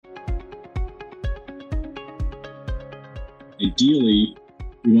Ideally,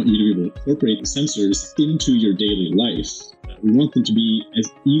 we want you to be able to incorporate the sensors into your daily life. We want them to be as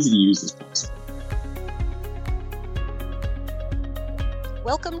easy to use as possible.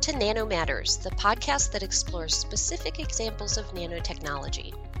 Welcome to Nano Matters, the podcast that explores specific examples of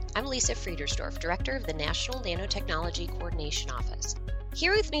nanotechnology. I'm Lisa Friedersdorf, Director of the National Nanotechnology Coordination Office.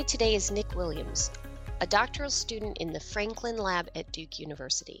 Here with me today is Nick Williams, a doctoral student in the Franklin Lab at Duke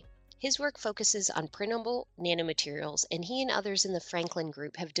University. His work focuses on printable nanomaterials, and he and others in the Franklin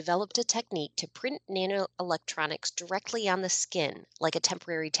group have developed a technique to print nanoelectronics directly on the skin, like a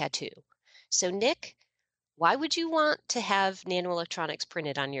temporary tattoo. So, Nick, why would you want to have nanoelectronics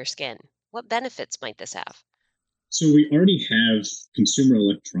printed on your skin? What benefits might this have? So we already have consumer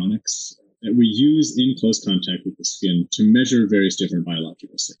electronics that we use in close contact with the skin to measure various different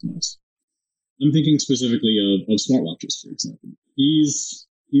biological signals. I'm thinking specifically of smartwatches, for example. These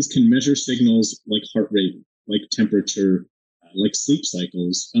can measure signals like heart rate, like temperature, like sleep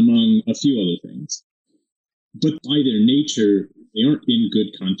cycles, among a few other things. But by their nature, they aren't in good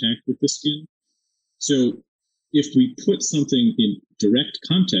contact with the skin. So if we put something in direct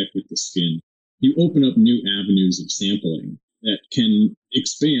contact with the skin, you open up new avenues of sampling that can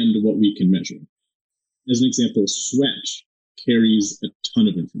expand what we can measure. As an example, sweat carries a ton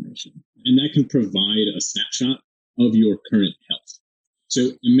of information, and that can provide a snapshot of your current health. So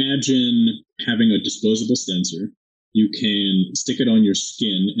imagine having a disposable sensor. You can stick it on your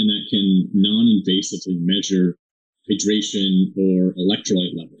skin, and that can non-invasively measure hydration or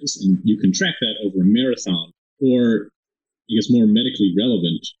electrolyte levels. And you can track that over a marathon, or I guess more medically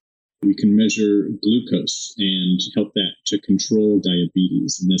relevant, we can measure glucose and help that to control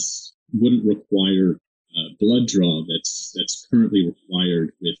diabetes. And this wouldn't require a blood draw that's currently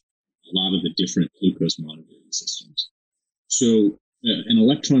required with a lot of the different glucose monitoring systems. So an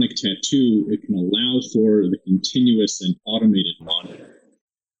electronic tattoo, it can allow for the continuous and automated monitoring.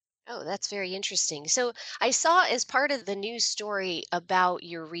 Oh, that's very interesting. So I saw as part of the news story about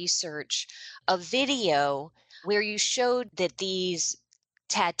your research a video where you showed that these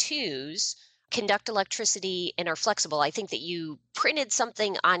tattoos conduct electricity and are flexible. I think that you printed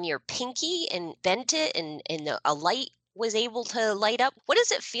something on your pinky and bent it and a light was able to light up. What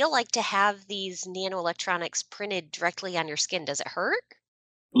does it feel like to have these nanoelectronics printed directly on your skin? Does it hurt?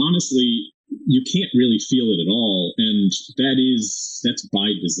 Honestly, you can't really feel it at all, and that's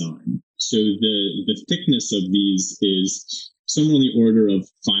by design. So the thickness of these is somewhere on the order of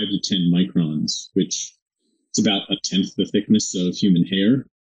 5 to 10 microns, which is about a tenth the thickness of human hair.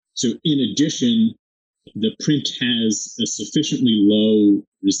 So in addition, the print has a sufficiently low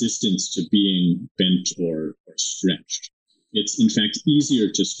resistance to being bent or stretched. It's in fact easier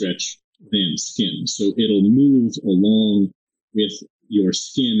to stretch than skin. So it'll move along with your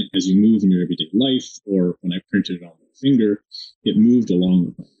skin as you move in your everyday life, or when I printed it on my finger, it moved along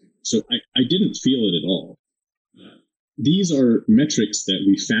with my finger. So I didn't feel it at all. These are metrics that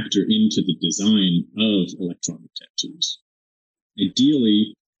we factor into the design of electronic tattoos.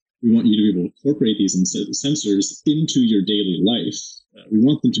 Ideally, we want you to be able to incorporate these sensors into your daily life. We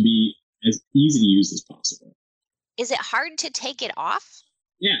want them to be as easy to use as possible. Is it hard to take it off?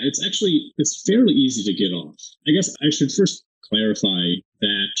 Yeah, it's fairly easy to get off. I guess I should first clarify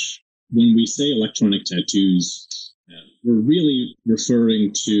that when we say electronic tattoos, we're really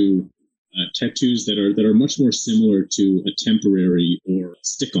referring to tattoos that are much more similar to a temporary or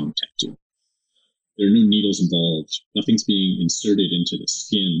stick-on tattoo. There are no needles involved. Nothing's being inserted into the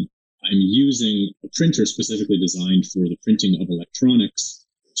skin. I'm using a printer specifically designed for the printing of electronics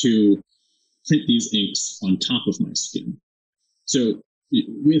to print these inks on top of my skin. So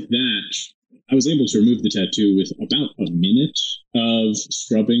with that, I was able to remove the tattoo with about a minute of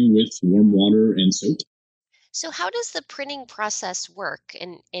scrubbing with warm water and soap. So how does the printing process work,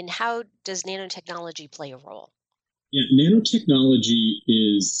 and how does nanotechnology play a role? Yeah, nanotechnology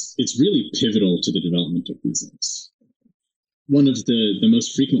it's really pivotal to the development of these inks. One of the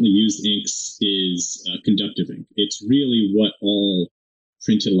most frequently used inks is conductive ink. It's really what all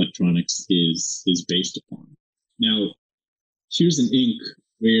printed electronics is based upon. Now, here's an ink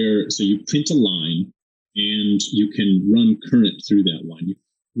so you print a line and you can run current through that line.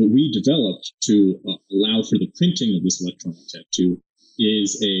 What we developed to allow for the printing of this electronic tattoo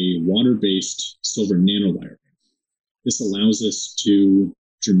is a water-based silver nanowire. This allows us to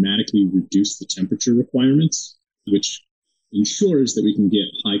dramatically reduce the temperature requirements, which ensures that we can get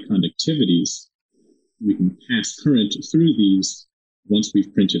high conductivities. We can pass current through these once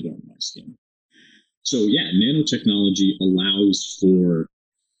we've printed on my skin. So yeah, nanotechnology allows for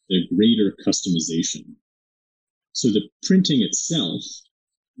the greater customization. So the printing itself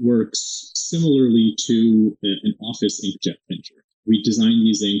works similarly to an office inkjet printer. We design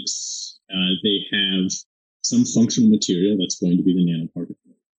these inks. They have some functional material that's going to be the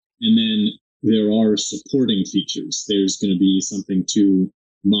nanoparticle. And then there are supporting features. There's going to be something to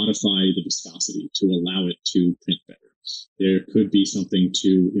modify the viscosity to allow it to print better. There could be something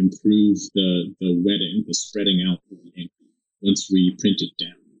to improve the wetting, the spreading out of the ink once we print it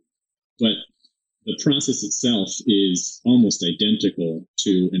down. But the process itself is almost identical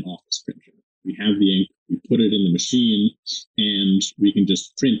to an office printer. We have the ink, we put it in the machine, and we can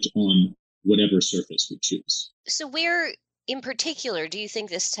just print on whatever surface we choose. So where, in particular, do you think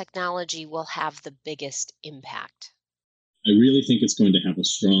this technology will have the biggest impact? I really think it's going to have a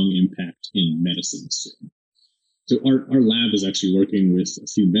strong impact in medicine soon. So our lab is actually working with a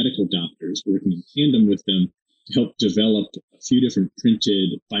few medical doctors, working in tandem with them to help develop a few different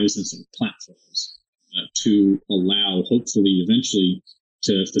printed biosensing platforms to allow, hopefully, eventually,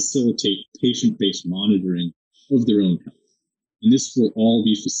 to facilitate patient-based monitoring of their own health. And this will all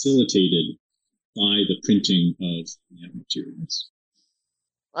be facilitated by the printing of nanomaterials.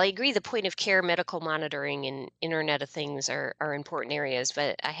 Well, I agree the point of care medical monitoring and Internet of Things are important areas,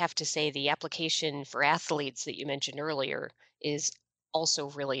 but I have to say the application for athletes that you mentioned earlier is also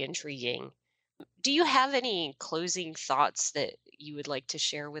really intriguing. Do you have any closing thoughts that you would like to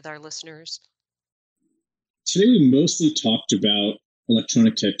share with our listeners? Today we mostly talked about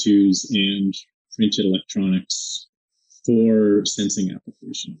electronic tattoos and printed electronics for sensing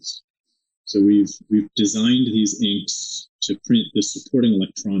applications. So we've designed these inks to print the supporting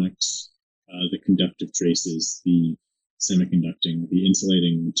electronics, the conductive traces, the semiconducting, the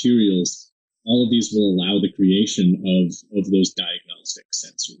insulating materials. All of these will allow the creation of those diagnostic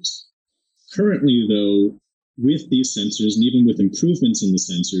sensors. Currently, though, with these sensors, and even with improvements in the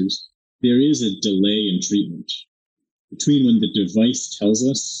sensors, there is a delay in treatment between when the device tells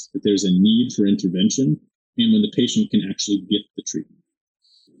us that there's a need for intervention and when the patient can actually get the treatment.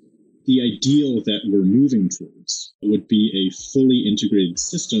 The ideal that we're moving towards would be a fully integrated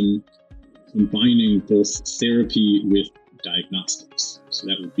system combining both therapy with diagnostics. So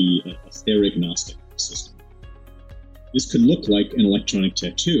that would be a theragnostic system. This could look like an electronic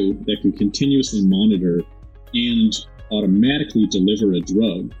tattoo that can continuously monitor and automatically deliver a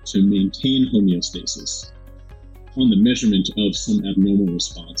drug to maintain homeostasis on the measurement of some abnormal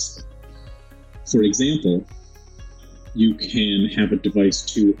response. For example, you can have a device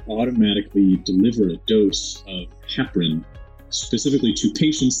to automatically deliver a dose of heparin specifically to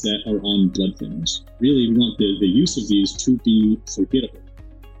patients that are on blood thinners. Really, we want the use of these to be forgettable.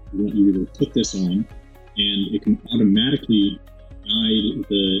 We want you to put this on, and it can automatically guide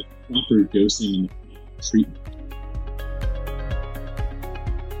the proper dosing and treatment.